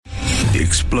The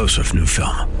explosive new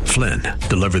film, Flynn,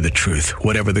 deliver the truth,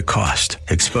 whatever the cost,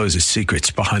 exposes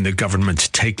secrets behind the government's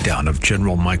takedown of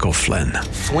General Michael Flynn.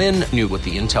 Flynn knew what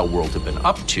the intel world had been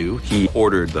up to. He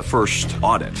ordered the first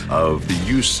audit of the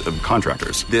use of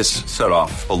contractors. This set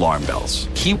off alarm bells.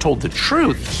 He told the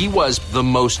truth. He was the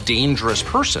most dangerous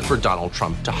person for Donald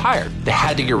Trump to hire. They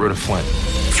had to get rid of Flynn.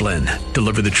 Flynn,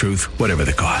 deliver the truth, whatever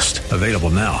the cost. Available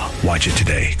now. Watch it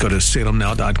today. Go to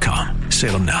salemnow.com.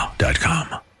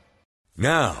 salemnow.com.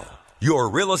 Now, your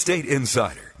Real Estate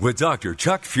Insider with Dr.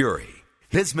 Chuck Fury.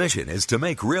 His mission is to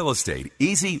make real estate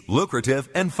easy, lucrative,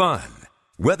 and fun.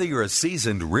 Whether you're a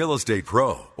seasoned real estate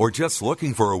pro or just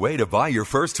looking for a way to buy your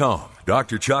first home,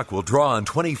 Dr. Chuck will draw on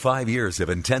 25 years of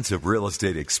intensive real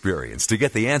estate experience to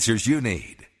get the answers you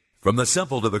need. From the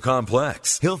simple to the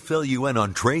complex, he'll fill you in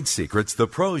on trade secrets the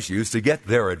pros use to get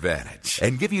their advantage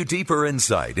and give you deeper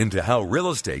insight into how real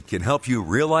estate can help you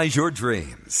realize your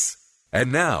dreams.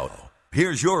 And now,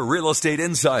 here's your Real Estate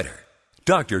Insider,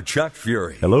 Dr. Chuck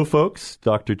Fury. Hello, folks.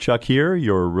 Dr. Chuck here,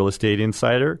 your Real Estate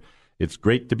Insider. It's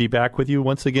great to be back with you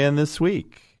once again this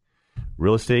week.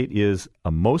 Real estate is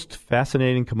a most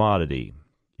fascinating commodity.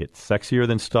 It's sexier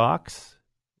than stocks,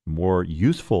 more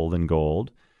useful than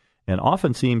gold, and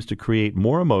often seems to create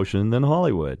more emotion than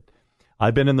Hollywood.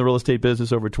 I've been in the real estate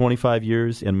business over 25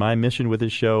 years, and my mission with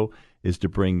this show is to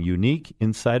bring unique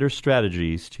insider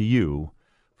strategies to you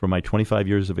from my 25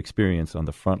 years of experience on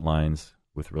the front lines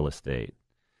with real estate.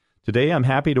 Today, I'm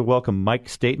happy to welcome Mike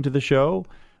Staten to the show.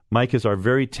 Mike is our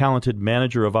very talented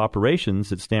manager of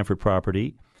operations at Stanford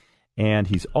Property, and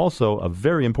he's also a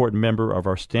very important member of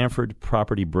our Stanford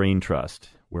Property Brain Trust,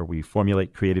 where we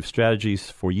formulate creative strategies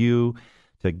for you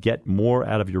to get more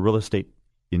out of your real estate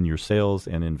in your sales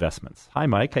and investments. Hi,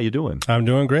 Mike. How you doing? I'm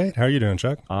doing great. How are you doing,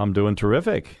 Chuck? I'm doing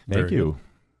terrific. Thank you.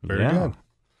 Very good.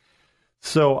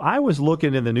 So I was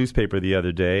looking in the newspaper the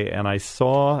other day, and I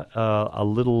saw a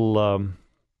little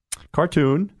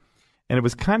cartoon, and it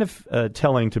was kind of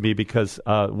telling to me because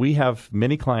we have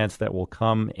many clients that will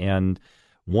come and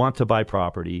want to buy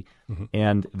property,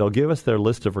 and they'll give us their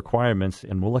list of requirements,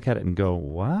 and we'll look at it and go,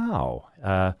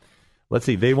 wow. Let's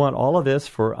see, they want all of this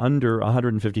for under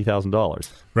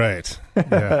 $150,000. Right.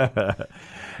 Yeah.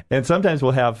 And sometimes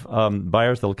we'll have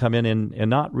buyers that will come in and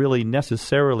not really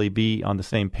necessarily be on the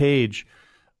same page,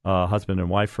 husband and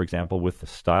wife, for example, with the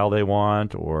style they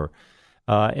want,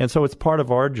 and so it's part of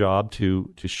our job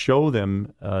to show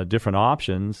them different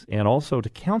options and also to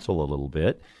counsel a little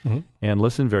bit and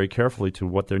listen very carefully to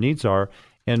what their needs are.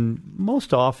 And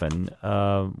most often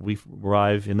we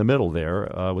arrive in the middle there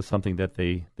with something that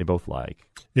they both like.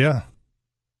 Yeah.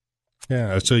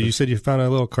 Yeah. So you said you found a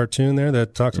little cartoon there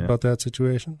that talks about that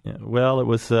situation? Yeah. Well, it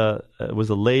was a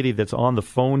lady that's on the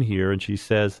phone here, and she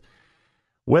says,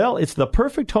 well, it's the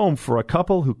perfect home for a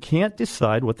couple who can't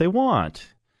decide what they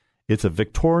want. It's a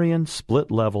Victorian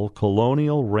split-level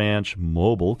colonial ranch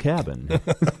mobile cabin.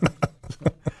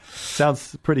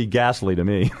 Sounds pretty ghastly to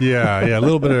me. Yeah, a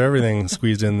little bit of everything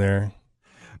squeezed in there.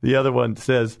 The other one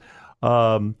says,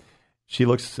 she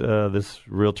looks. This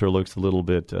realtor looks a little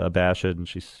bit abashed, and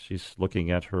she's looking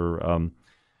at her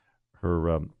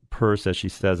purse as she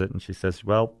says it, and she says,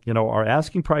 "Well, our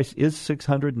asking price is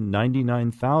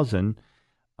 $699,000,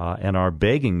 and our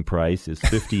begging price is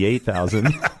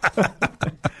 $58,000."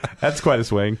 That's quite a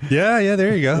swing. Yeah.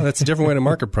 There you go. That's a different way to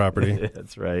market property.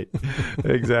 That's right.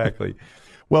 Exactly.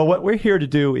 Well, what we're here to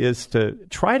do is to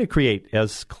try to create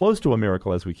as close to a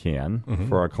miracle as we can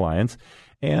for our clients.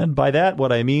 And by that,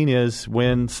 what I mean is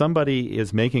when somebody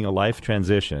is making a life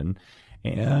transition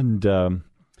and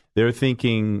they're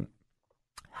thinking,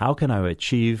 how can I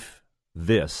achieve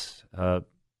this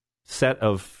set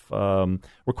of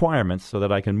requirements so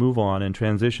that I can move on and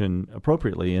transition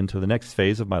appropriately into the next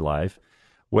phase of my life,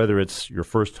 whether it's your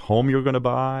first home you're going to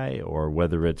buy or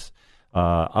whether it's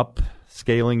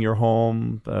upscaling your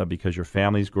home because your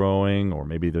family's growing, or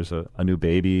maybe there's a new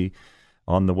baby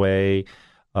on the way.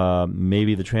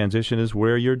 Maybe the transition is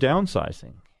where you're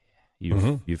downsizing.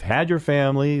 You've had your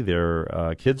family,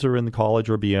 their kids are in college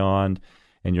or beyond,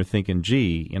 and you're thinking,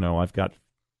 gee, I've got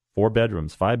 4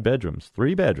 bedrooms, 5 bedrooms,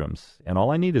 3 bedrooms, and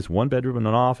all I need is 1 bedroom and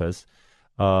an office.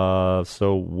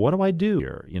 So what do I do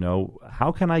here?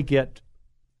 How can I get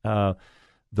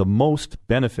the most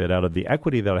benefit out of the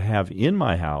equity that I have in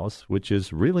my house, which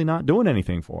is really not doing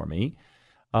anything for me?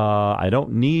 I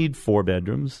don't need 4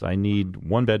 bedrooms. I need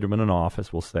 1 bedroom and an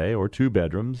office, we'll say, or 2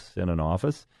 bedrooms and an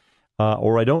office.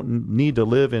 Or I don't need to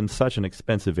live in such an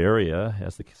expensive area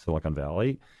as the Silicon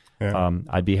Valley. Yeah.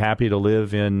 I'd be happy to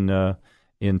live in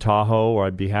Tahoe, or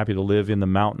I'd be happy to live in the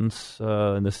mountains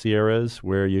in the Sierras,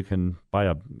 where you can buy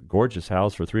a gorgeous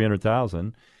house for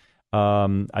 $300,000.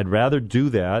 I'd rather do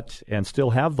that and still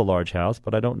have the large house,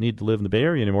 but I don't need to live in the Bay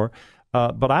Area anymore.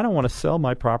 But I don't want to sell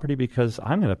my property because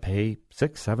I'm going to pay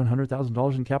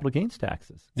 $600,000-$700,000 in capital gains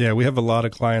taxes. Yeah, we have a lot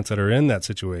of clients that are in that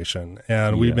situation,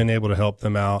 and we've been able to help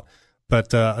them out.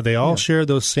 But they all share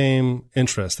those same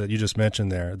interests that you just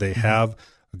mentioned there. They have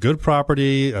a good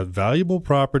property, a valuable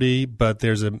property, but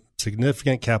there's a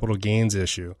significant capital gains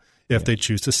issue if they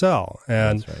choose to sell.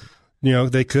 And That's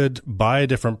right. they could buy a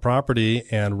different property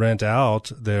and rent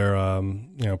out their,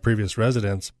 previous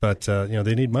residence, but,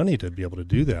 they need money to be able to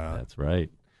do that. That's right.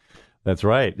 That's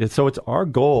right. And so it's our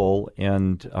goal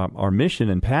and our mission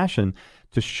and passion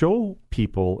to show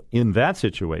people in that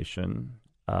situation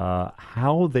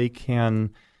how they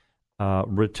can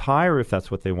retire if that's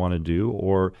what they want to do,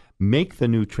 or make the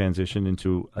new transition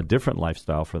into a different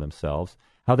lifestyle for themselves,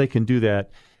 how they can do that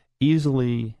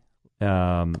easily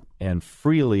and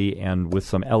freely and with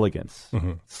some elegance.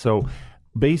 Mm-hmm. So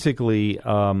basically,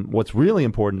 what's really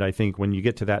important, I think, when you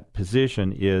get to that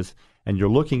position is, and you're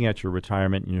looking at your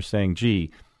retirement and you're saying,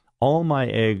 gee, all my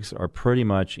eggs are pretty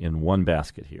much in one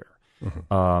basket here,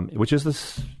 which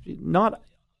is not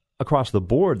across the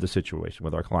board the situation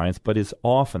with our clients, but is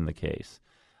often the case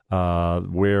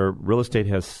where real estate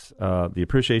has, the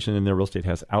appreciation in their real estate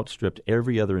has outstripped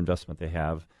every other investment they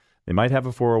have. They might have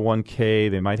a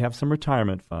 401k. They might have some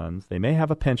retirement funds. They may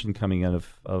have a pension coming in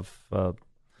of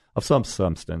some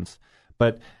substance.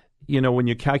 But, when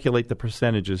you calculate the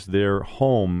percentages, their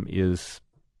home is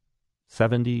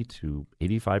 70 to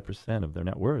 85% of their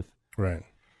net worth. Right.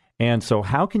 And so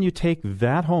how can you take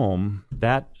that home,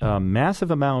 that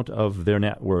massive amount of their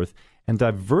net worth, and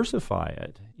diversify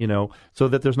it, so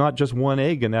that there's not just one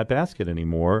egg in that basket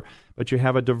anymore, but you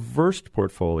have a diverse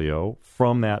portfolio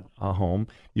from that home.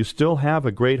 You still have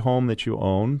a great home that you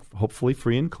own, hopefully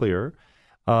free and clear,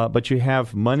 but you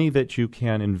have money that you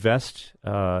can invest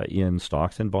in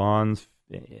stocks and bonds,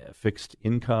 fixed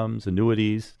incomes,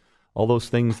 annuities, all those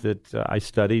things that I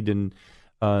studied and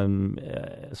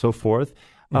so forth.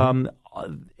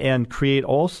 And create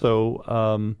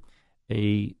also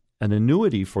an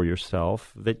annuity for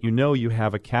yourself that you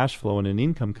have a cash flow and an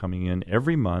income coming in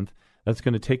every month that's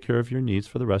going to take care of your needs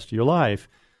for the rest of your life,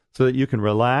 so that you can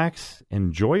relax,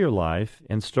 enjoy your life,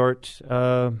 and start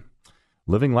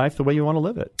living life the way you want to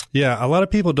live it. Yeah, a lot of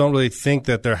people don't really think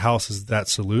that their house is that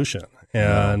solution,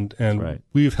 and right.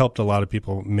 We've helped a lot of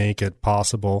people make it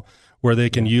possible where they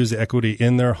can use the equity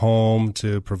in their home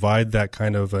to provide that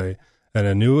kind of an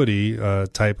annuity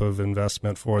type of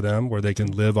investment for them, where they can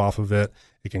live off of it.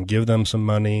 It can give them some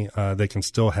money. They can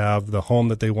still have the home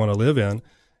that they want to live in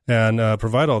and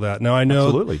provide all that. Now, I know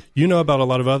Absolutely. You know about a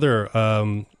lot of other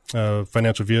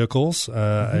financial vehicles.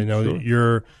 I know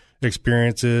your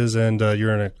experiences, and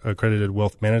you're an accredited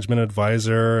wealth management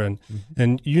advisor,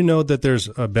 and you know that there's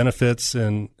benefits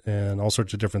and all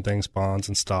sorts of different things, bonds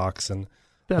and stocks and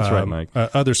That's right, Mike.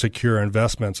 Other secure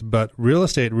investments. But real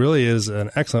estate really is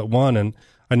an excellent one. And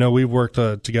I know we've worked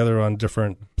together on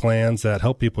different plans that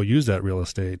help people use that real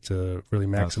estate to really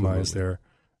maximize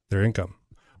their income.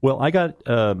 Well,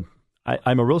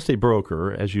 I'm a real estate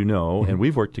broker, as you know, and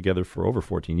we've worked together for over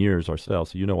 14 years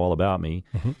ourselves, so you know all about me.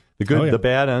 The good, the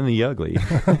bad, and the ugly.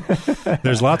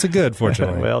 There's lots of good,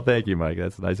 fortunately. Well, thank you, Mike.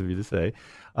 That's nice of you to say.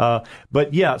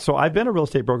 But yeah, so I've been a real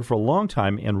estate broker for a long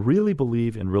time and really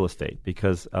believe in real estate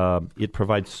because it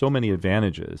provides so many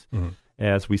advantages.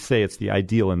 As we say, it's the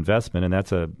ideal investment, and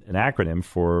that's an acronym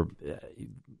for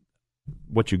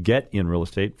what you get in real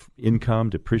estate: income,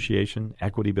 depreciation,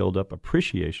 equity buildup,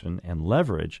 appreciation, and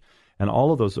leverage. And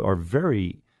all of those are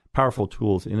very powerful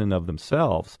tools in and of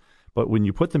themselves. But when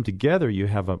you put them together, you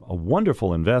have a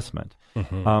wonderful investment.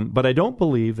 But I don't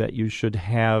believe that you should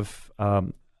have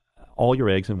all your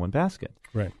eggs in one basket.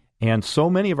 Right. And so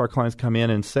many of our clients come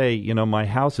in and say, my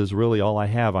house is really all I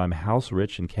have. I'm house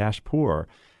rich and cash poor.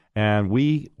 And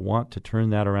we want to turn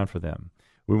that around for them.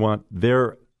 We want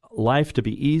their life to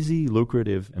be easy,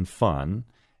 lucrative, and fun.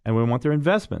 And we want their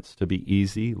investments to be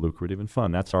easy, lucrative, and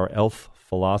fun. That's our ELF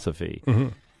philosophy.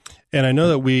 And I know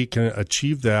that we can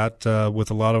achieve that with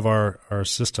a lot of our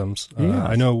systems. Yes.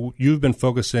 I know you've been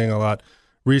focusing a lot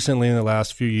recently in the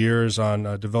last few years on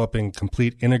developing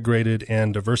complete, integrated,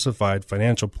 and diversified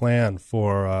financial plan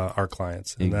for our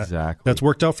clients. And exactly. That's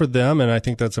worked out for them, and I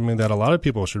think that's something that a lot of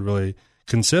people should really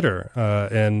consider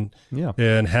and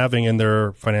having in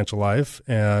their financial life.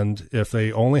 And if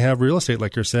they only have real estate,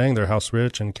 like you're saying, they're house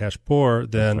rich and cash poor,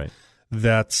 then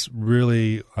that's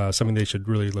really something they should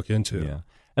really look into. Yeah.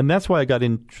 And that's why I got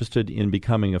interested in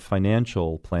becoming a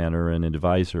financial planner and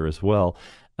advisor as well.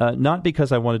 not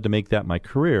because I wanted to make that my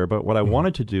career, but what I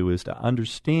wanted to do is to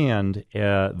understand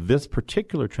this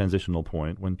particular transitional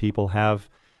point when people have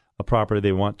a property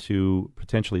they want to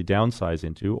potentially downsize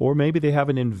into, or maybe they have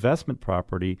an investment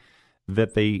property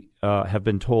that they have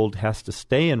been told has to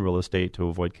stay in real estate to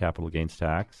avoid capital gains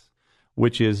tax,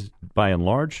 which is by and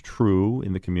large true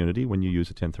in the community when you use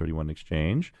a 1031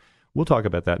 exchange. We'll talk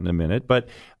about that in a minute. But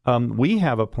we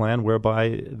have a plan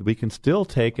whereby we can still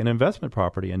take an investment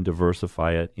property and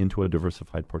diversify it into a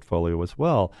diversified portfolio as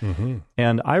well. Mm-hmm.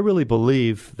 And I really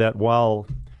believe that while,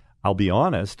 I'll be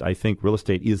honest, I think real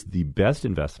estate is the best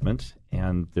investment,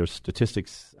 and there's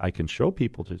statistics I can show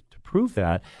people to prove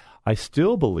that, I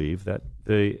still believe that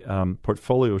the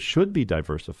portfolio should be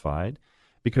diversified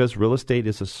because real estate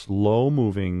is a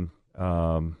slow-moving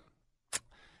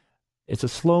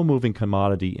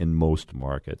commodity in most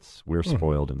markets. We're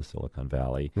spoiled in the Silicon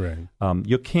Valley. Right.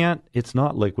 It's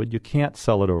not liquid. You can't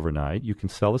sell it overnight. You can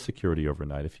sell a security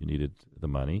overnight if you needed the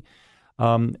money.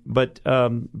 But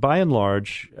by and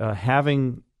large,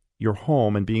 having your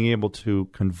home and being able to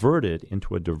convert it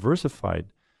into a diversified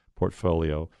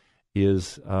portfolio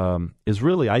is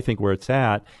really, I think, where it's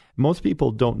at. Most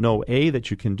people don't know, A,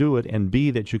 that you can do it, and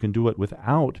B, that you can do it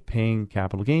without paying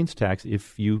capital gains tax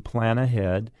if you plan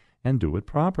ahead and do it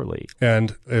properly.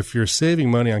 And if you're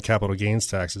saving money on capital gains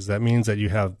taxes, that means that you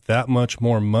have that much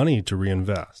more money to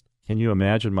reinvest. Can you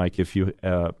imagine, Mike, if your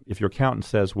accountant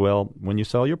says, well, when you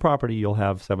sell your property, you'll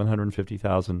have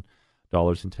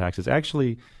 $750,000 in taxes.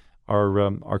 Actually,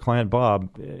 our client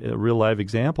Bob, a real live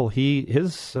example,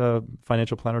 his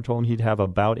financial planner told him he'd have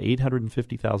about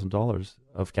 $850,000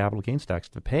 of capital gains tax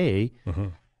to pay. Mm-hmm.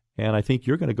 And I think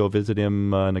you're going to go visit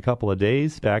him in a couple of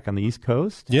days back on the East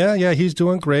Coast. Yeah, he's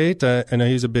doing great. I know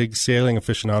he's a big sailing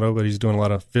aficionado, but he's doing a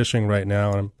lot of fishing right now,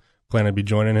 and I'm planning to be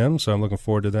joining him, so I'm looking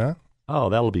forward to that. Oh,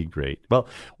 that'll be great. Well,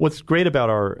 what's great about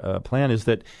our plan is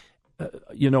that,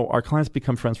 our clients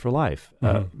become friends for life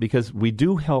because we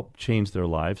do help change their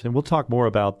lives. And we'll talk more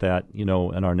about that, in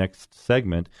our next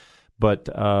segment. But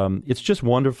it's just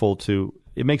wonderful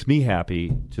it makes me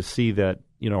happy to see that,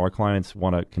 our clients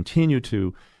want to continue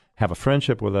to have a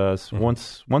friendship with us.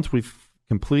 Once we've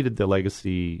completed the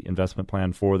legacy investment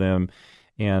plan for them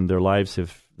and their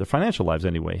financial lives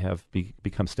anyway, have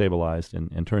become stabilized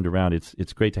and turned around,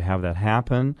 it's great to have that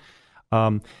happen.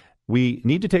 We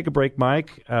need to take a break,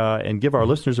 Mike, and give our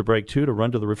listeners a break, too, to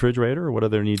run to the refrigerator or what do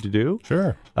they need to do.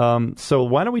 Sure. So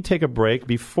why don't we take a break?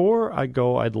 Before I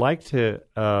go, I'd like to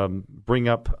bring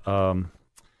up a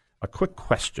quick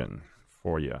question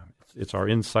for you. It's our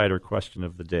insider question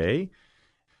of the day.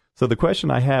 So the question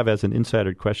I have as an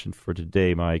insider question for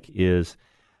today, Mike, is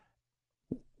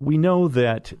we know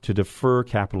that to defer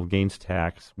capital gains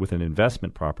tax with an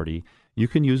investment property, you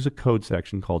can use a code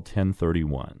section called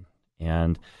 1031.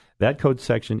 And that code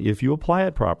section, if you apply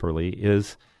it properly,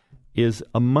 is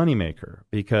a moneymaker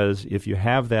because if you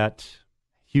have that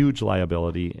huge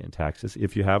liability in taxes,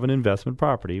 if you have an investment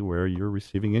property where you're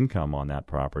receiving income on that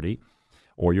property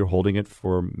or you're holding it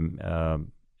for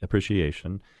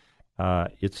appreciation,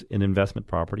 it's an investment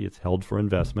property, it's held for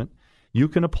investment, you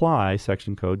can apply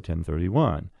Section Code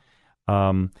 1031.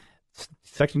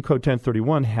 Section Code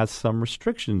 1031 has some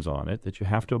restrictions on it that you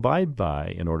have to abide by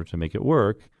in order to make it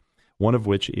work. One of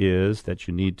which is that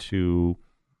you need to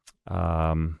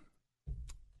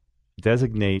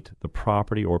designate the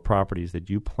property or properties that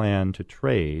you plan to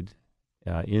trade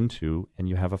into, and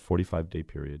you have a 45-day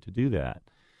period to do that.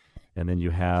 And then you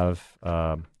have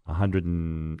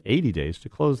 180 days to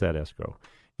close that escrow.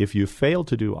 If you fail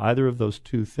to do either of those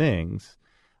two things,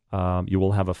 you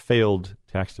will have a failed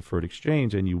tax-deferred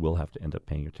exchange, and you will have to end up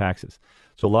paying your taxes.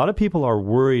 So a lot of people are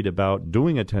worried about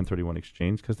doing a 1031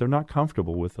 exchange because they're not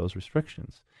comfortable with those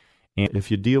restrictions. And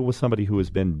if you deal with somebody who has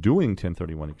been doing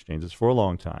 1031 exchanges for a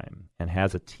long time and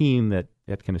has a team that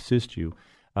can assist you,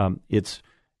 it's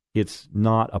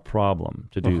not a problem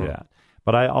to do that.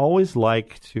 But I always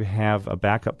like to have a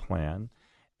backup plan.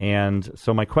 And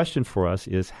so my question for us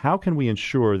is, how can we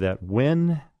ensure that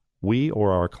when we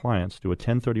or our clients do a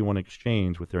 1031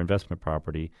 exchange with their investment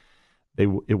property, it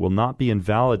will not be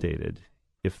invalidated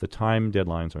if the time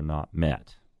deadlines are not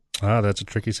met? That's a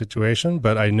tricky situation,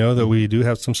 but I know that we do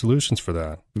have some solutions for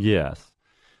that. Yes.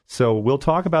 So we'll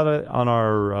talk about it on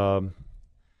our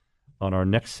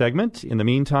next segment. In the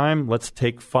meantime, let's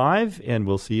take 5, and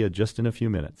we'll see you just in a few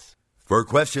minutes. For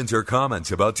questions or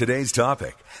comments about today's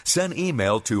topic, send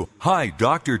email to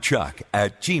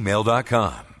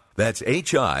hidrchuck@gmail.com. That's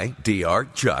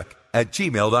HIDR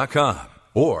Chuck@gmail.com.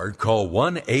 Or call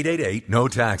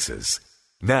 1-888-NO-TAXES.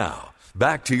 Now,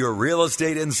 Back to your Real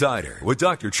Estate Insider with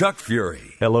Dr. Chuck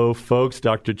Fury. Hello, folks.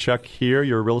 Dr. Chuck here,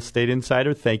 your Real Estate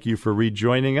Insider. Thank you for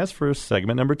rejoining us for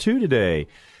segment number 2 today.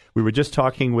 We were just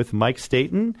talking with Mike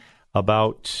Staten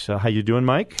about how you doing,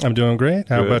 Mike? I'm doing great.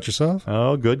 How Good. about yourself?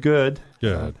 Oh, good. Good.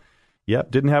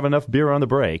 Yep, didn't have enough beer on the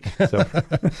break. So,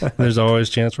 There's always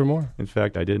chance for more. in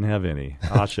fact, I didn't have any.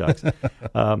 Ah, shucks.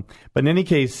 But in any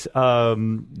case,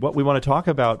 what we want to talk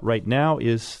about right now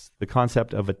is the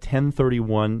concept of a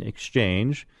 1031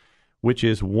 exchange, which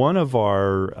is one of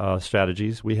our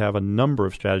strategies. We have a number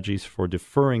of strategies for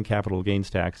deferring capital gains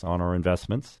tax on our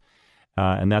investments,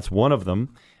 and that's one of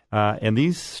them. And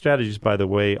these strategies, by the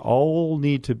way, all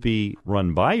need to be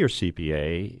run by your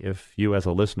CPA if you as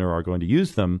a listener are going to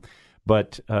use them.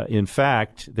 But in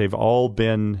fact, they've all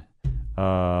been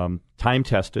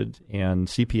time-tested and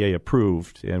CPA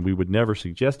approved, and we would never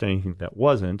suggest anything that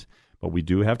wasn't. But we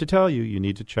do have to tell you, you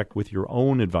need to check with your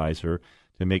own advisor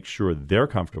to make sure they're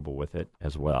comfortable with it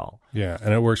as well. Yeah,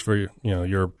 and it works for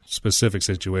your specific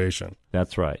situation.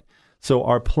 That's right. So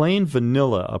our plain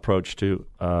vanilla approach to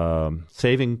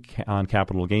saving on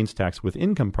capital gains tax with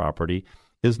income property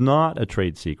is not a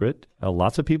trade secret.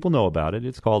 Lots of people know about it.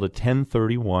 It's called a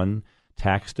 1031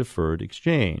 tax-deferred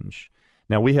exchange.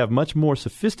 Now, we have much more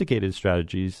sophisticated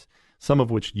strategies, some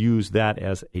of which use that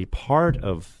as a part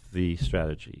of the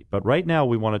strategy. But right now,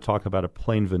 we want to talk about a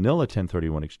plain vanilla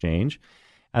 1031 exchange,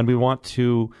 and we want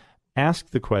to ask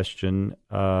the question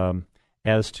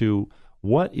as to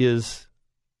what is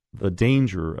the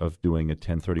danger of doing a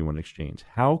 1031 exchange.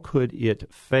 How could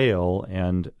it fail?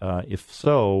 And if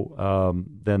so,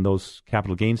 then those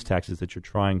capital gains taxes that you're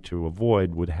trying to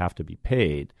avoid would have to be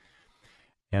paid.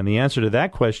 And the answer to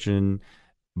that question,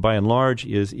 by and large,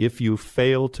 is if you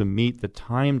fail to meet the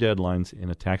time deadlines in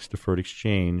a tax-deferred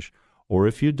exchange, or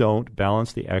if you don't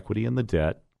balance the equity and the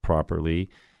debt properly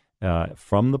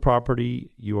from the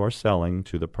property you are selling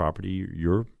to the property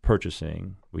you're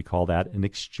purchasing. We call that an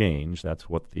exchange. That's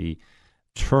what the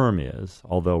term is,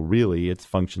 although really it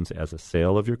functions as a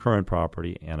sale of your current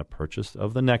property and a purchase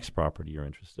of the next property you're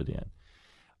interested in.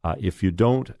 If you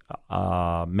don't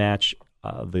match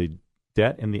the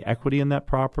debt and the equity in that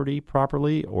property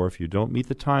properly, or if you don't meet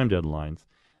the time deadlines,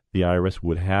 the IRS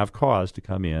would have cause to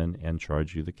come in and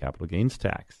charge you the capital gains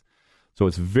tax. So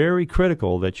it's very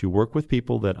critical that you work with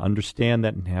people that understand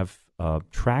that and have a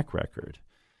track record.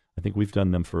 I think we've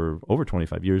done them for over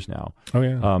 25 years now. Oh,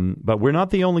 yeah. But we're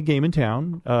not the only game in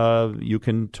town. You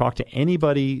can talk to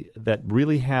anybody that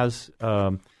really has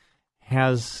a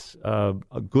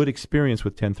good experience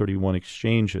with 1031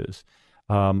 exchanges.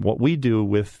 What we do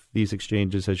with these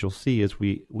exchanges, as you'll see, is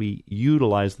we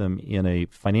utilize them in a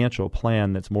financial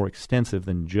plan that's more extensive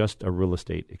than just a real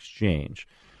estate exchange.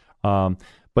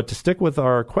 But to stick with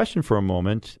our question for a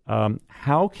moment,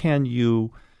 how can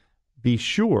you be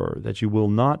sure that you will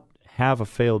not have a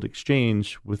failed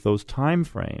exchange with those time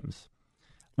frames?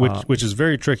 Which is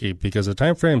very tricky because the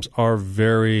time frames are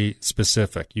very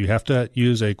specific. You have to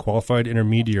use a qualified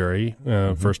intermediary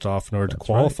first off in order to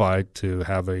qualify to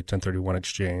have a 1031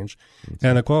 exchange.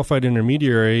 And the qualified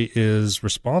intermediary is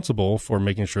responsible for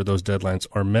making sure those deadlines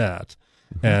are met.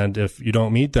 And if you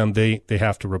don't meet them, they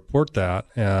have to report that,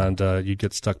 and you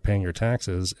get stuck paying your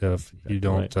taxes if you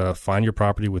don't find your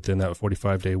property within that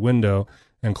 45-day window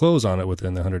and close on it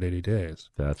within the 180 days.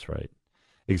 That's right.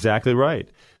 Exactly right.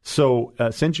 So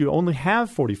since you only have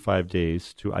 45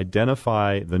 days to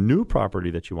identify the new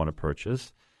property that you want to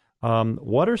purchase,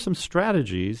 what are some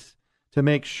strategies to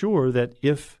make sure that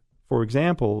if, for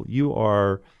example,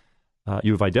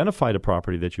 you've identified a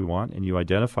property that you want, and you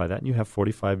identify that, and you have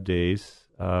 45 days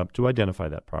to identify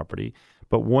that property.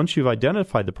 But once you've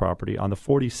identified the property, on the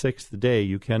 46th day,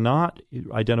 you cannot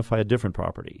identify a different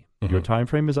property. Mm-hmm. Your time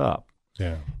frame is up.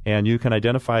 Yeah. And you can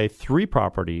identify 3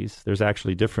 properties. There's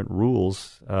actually different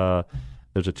rules.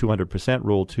 There's a 200%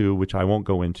 rule, too, which I won't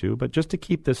go into. But just to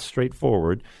keep this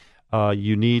straightforward,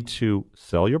 you need to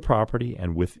sell your property,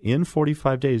 and within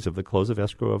 45 days of the close of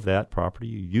escrow of that property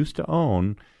you used to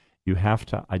own, you have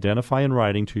to identify in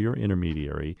writing to your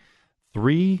intermediary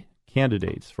 3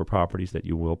 candidates for properties that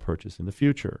you will purchase in the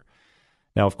future.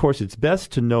 Now, of course, it's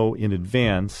best to know in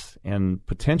advance and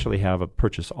potentially have a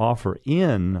purchase offer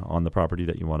in on the property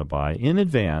that you want to buy in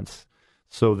advance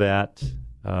so that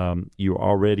you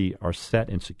already are set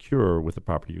and secure with the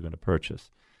property you're going to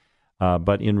purchase.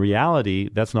 But in reality,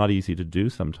 that's not easy to do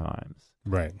sometimes.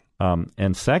 Right.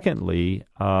 And secondly,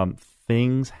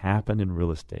 things happen in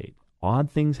real estate. Odd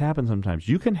things happen sometimes.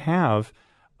 You can have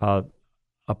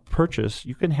a purchase,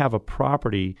 you can have a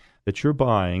property that you're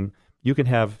buying You can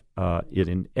have it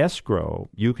in escrow.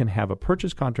 You can have a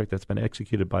purchase contract that's been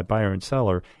executed by buyer and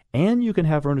seller, and you can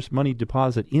have earnest money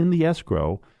deposit in the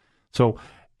escrow. So,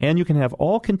 and you can have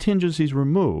all contingencies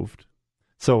removed.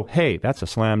 So, hey, that's a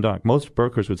slam dunk. Most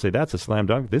brokers would say that's a slam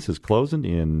dunk. This is closing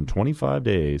in 25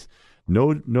 days.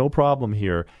 No problem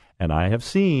here. And I have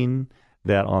seen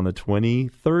that on the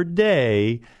 23rd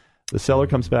day, the seller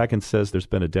comes back and says, there's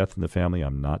been a death in the family.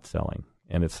 I'm not selling.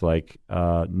 And it's like,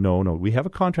 no, we have a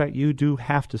contract. You do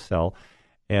have to sell.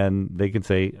 And they can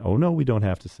say, oh, no, we don't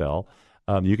have to sell.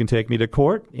 You can take me to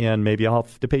court, and maybe I'll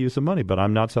have to pay you some money, but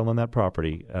I'm not selling that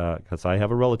property because I have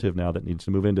a relative now that needs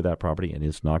to move into that property, and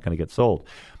it's not going to get sold.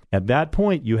 At that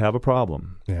point, you have a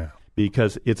problem. Yeah.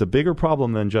 Because it's a bigger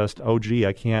problem than just, oh, gee,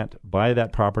 I can't buy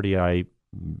that property I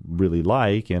really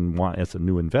like and want as a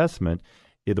new investment.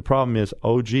 The problem is,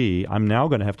 oh, gee, I'm now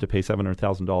going to have to pay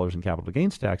 $700,000 in capital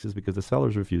gains taxes because the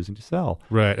seller's refusing to sell.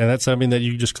 Right, and that's something that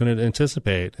you just couldn't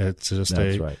anticipate. It's just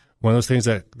right. One of those things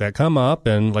that come up,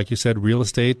 and like you said, real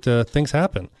estate, things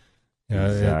happen.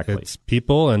 Exactly. It's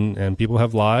people, and people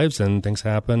have lives, and things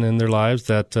happen in their lives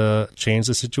that change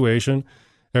the situation.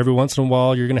 Every once in a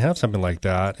while, you're going to have something like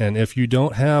that. And if you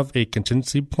don't have a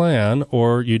contingency plan,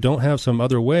 or you don't have some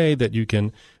other way that you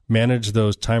can manage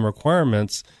those time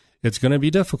requirements, it's going to be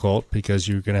difficult because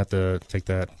you're going to have to take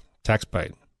that tax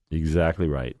bite. Exactly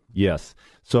right. Yes.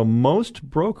 So most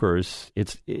brokers,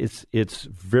 it's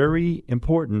very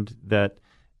important that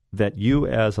you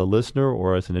as a listener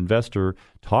or as an investor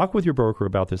talk with your broker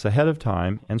about this ahead of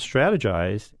time and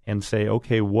strategize and say,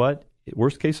 okay, what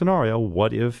worst case scenario,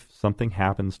 what if something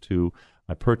happens to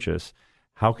my purchase?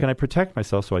 How can I protect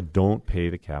myself so I don't pay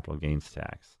the capital gains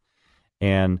tax?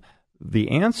 And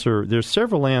the answer, there's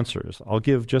several answers. I'll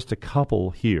give just a couple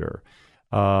here.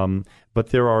 But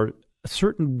there are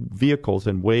certain vehicles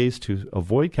and ways to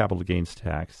avoid capital gains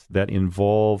tax that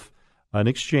involve an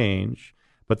exchange,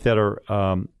 but that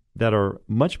are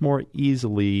much more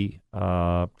easily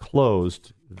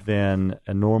closed than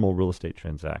a normal real estate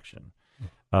transaction.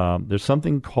 There's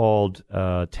something called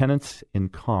tenants in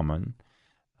common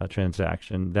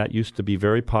transaction that used to be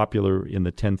very popular in the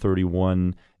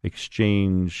 1031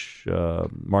 exchange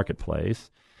marketplace,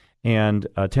 and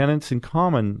tenants in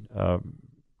common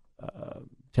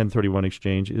 1031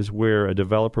 exchange is where a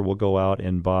developer will go out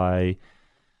and buy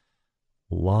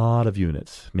a lot of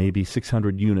units, maybe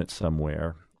 600 units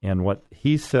somewhere. And what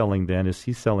he's selling then is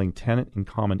he's selling tenant in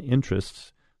common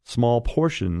interests, small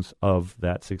portions of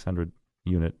that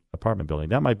 600-unit apartment building.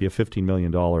 That might be a $15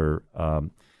 million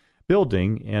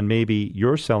building, and maybe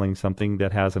you're selling something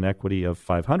that has an equity of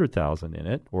 $500,000 in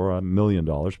it, or $1 million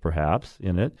perhaps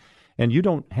in it, and you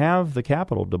don't have the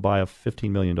capital to buy a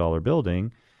 $15 million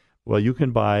building. Well, you can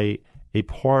buy a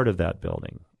part of that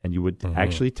building, and you would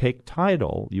actually take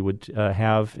title. You would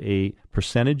have a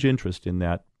percentage interest in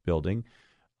that building.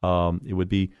 It would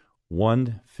be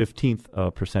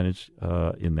 1/15 percentage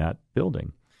in that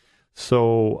building.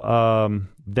 So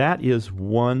that is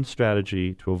one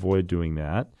strategy to avoid doing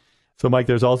that. So, Mike,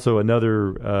 there's also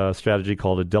another strategy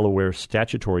called a Delaware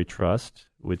statutory trust,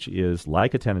 which is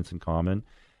like a tenants in common.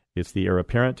 It's the heir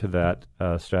apparent to that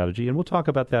strategy, and we'll talk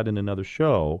about that in another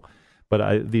show.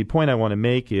 But the point I want to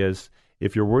make is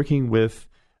if you're working with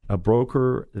a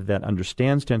broker that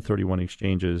understands 1031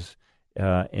 exchanges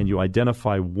and you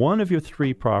identify one of your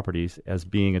three properties as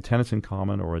being a tenants in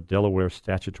common or a Delaware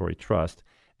statutory trust,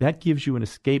 that gives you an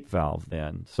escape valve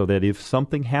then, so that if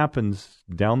something happens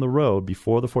down the road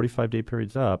before the 45-day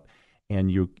period's up and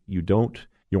you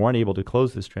aren't able to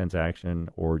close this transaction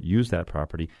or use that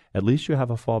property, at least you have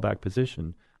a fallback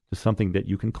position to something that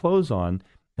you can close on,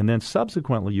 and then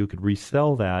subsequently you could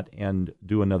resell that and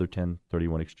do another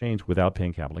 1031 exchange without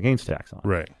paying capital gains tax on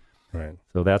it. Right.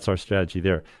 So that's our strategy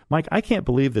there. Mike, I can't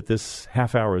believe that this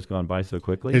half hour has gone by so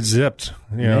quickly. It zipped,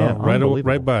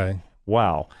 right by.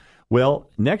 Wow. Well,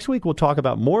 next week we'll talk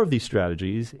about more of these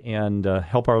strategies and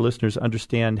help our listeners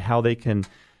understand how they can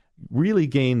really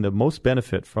gain the most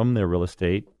benefit from their real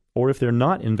estate, or if they're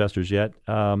not investors yet,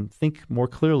 think more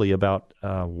clearly about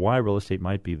why real estate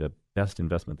might be the best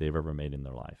investment they've ever made in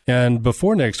their life. And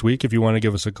before next week, if you want to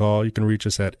give us a call, you can reach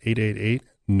us at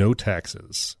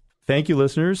 888-NO-TAXES. Thank you,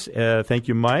 listeners. Thank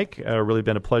you, Mike. Really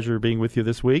been a pleasure being with you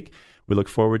this week. We look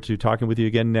forward to talking with you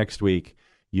again next week.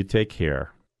 You take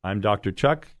care. I'm Dr.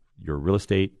 Chuck, your real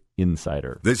estate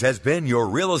insider. This has been your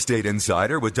Real Estate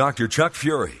Insider with Dr. Chuck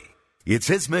Fury. It's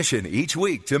his mission each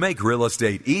week to make real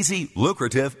estate easy,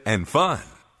 lucrative, and fun.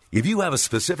 If you have a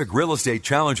specific real estate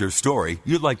challenge or story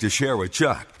you'd like to share with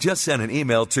Chuck, just send an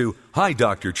email to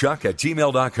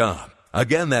hidrchuck@gmail.com.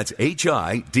 Again, that's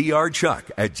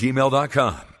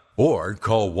HIDRchuck@gmail.com. or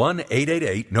call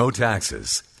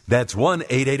 1-888-NO-TAXES. That's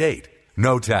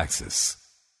 1-888-NO-TAXES.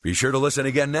 Be sure to listen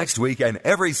again next week and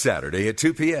every Saturday at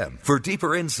 2 p.m. for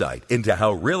deeper insight into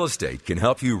how real estate can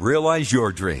help you realize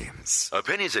your dreams.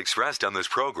 Opinions expressed on this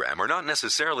program are not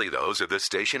necessarily those of the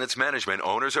station, its management,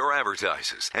 owners, or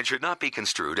advertisers, and should not be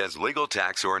construed as legal,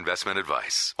 tax, or investment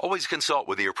advice. Always consult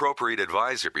with the appropriate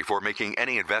advisor before making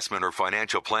any investment or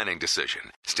financial planning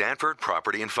decision. Stanford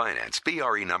Property and Finance,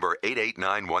 BRE number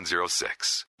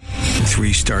 889106.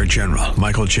 3-star General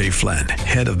Michael J. Flynn,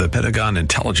 head of the Pentagon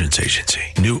Intelligence Agency,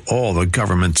 knew all the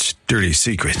government's dirty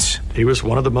secrets. He was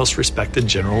one of the most respected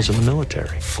generals in the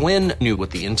military. Flynn knew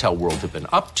what the intel world had been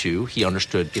up to. He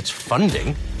understood its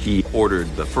funding. He ordered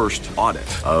the first audit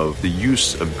of the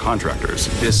use of contractors.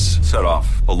 This set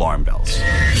off alarm bells.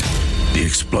 The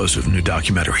explosive new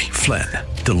documentary, Flynn,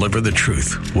 Deliver the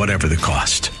Truth, Whatever the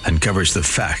Cost, uncovers the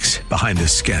facts behind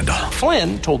this scandal.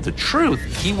 Flynn told the truth.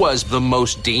 He was the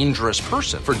most dangerous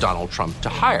person for Donald Trump to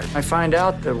hire. I find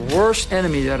out the worst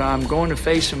enemy that I'm going to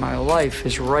face in my life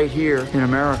is right here in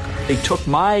America. They took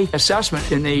my assessment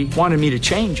and they wanted me to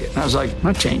change it. And I was like, I'm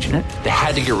not changing it. They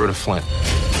had to get rid of Flynn.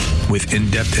 With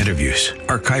in-depth interviews,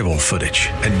 archival footage,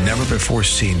 and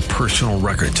never-before-seen personal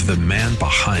records of the man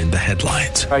behind the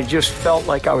headlines. I just felt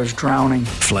like I was drowning.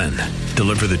 Flynn,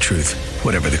 Deliver the Truth,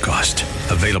 Whatever the Cost.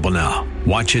 Available now.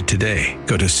 Watch it today.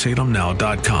 Go to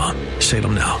salemnow.com.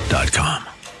 salemnow.com.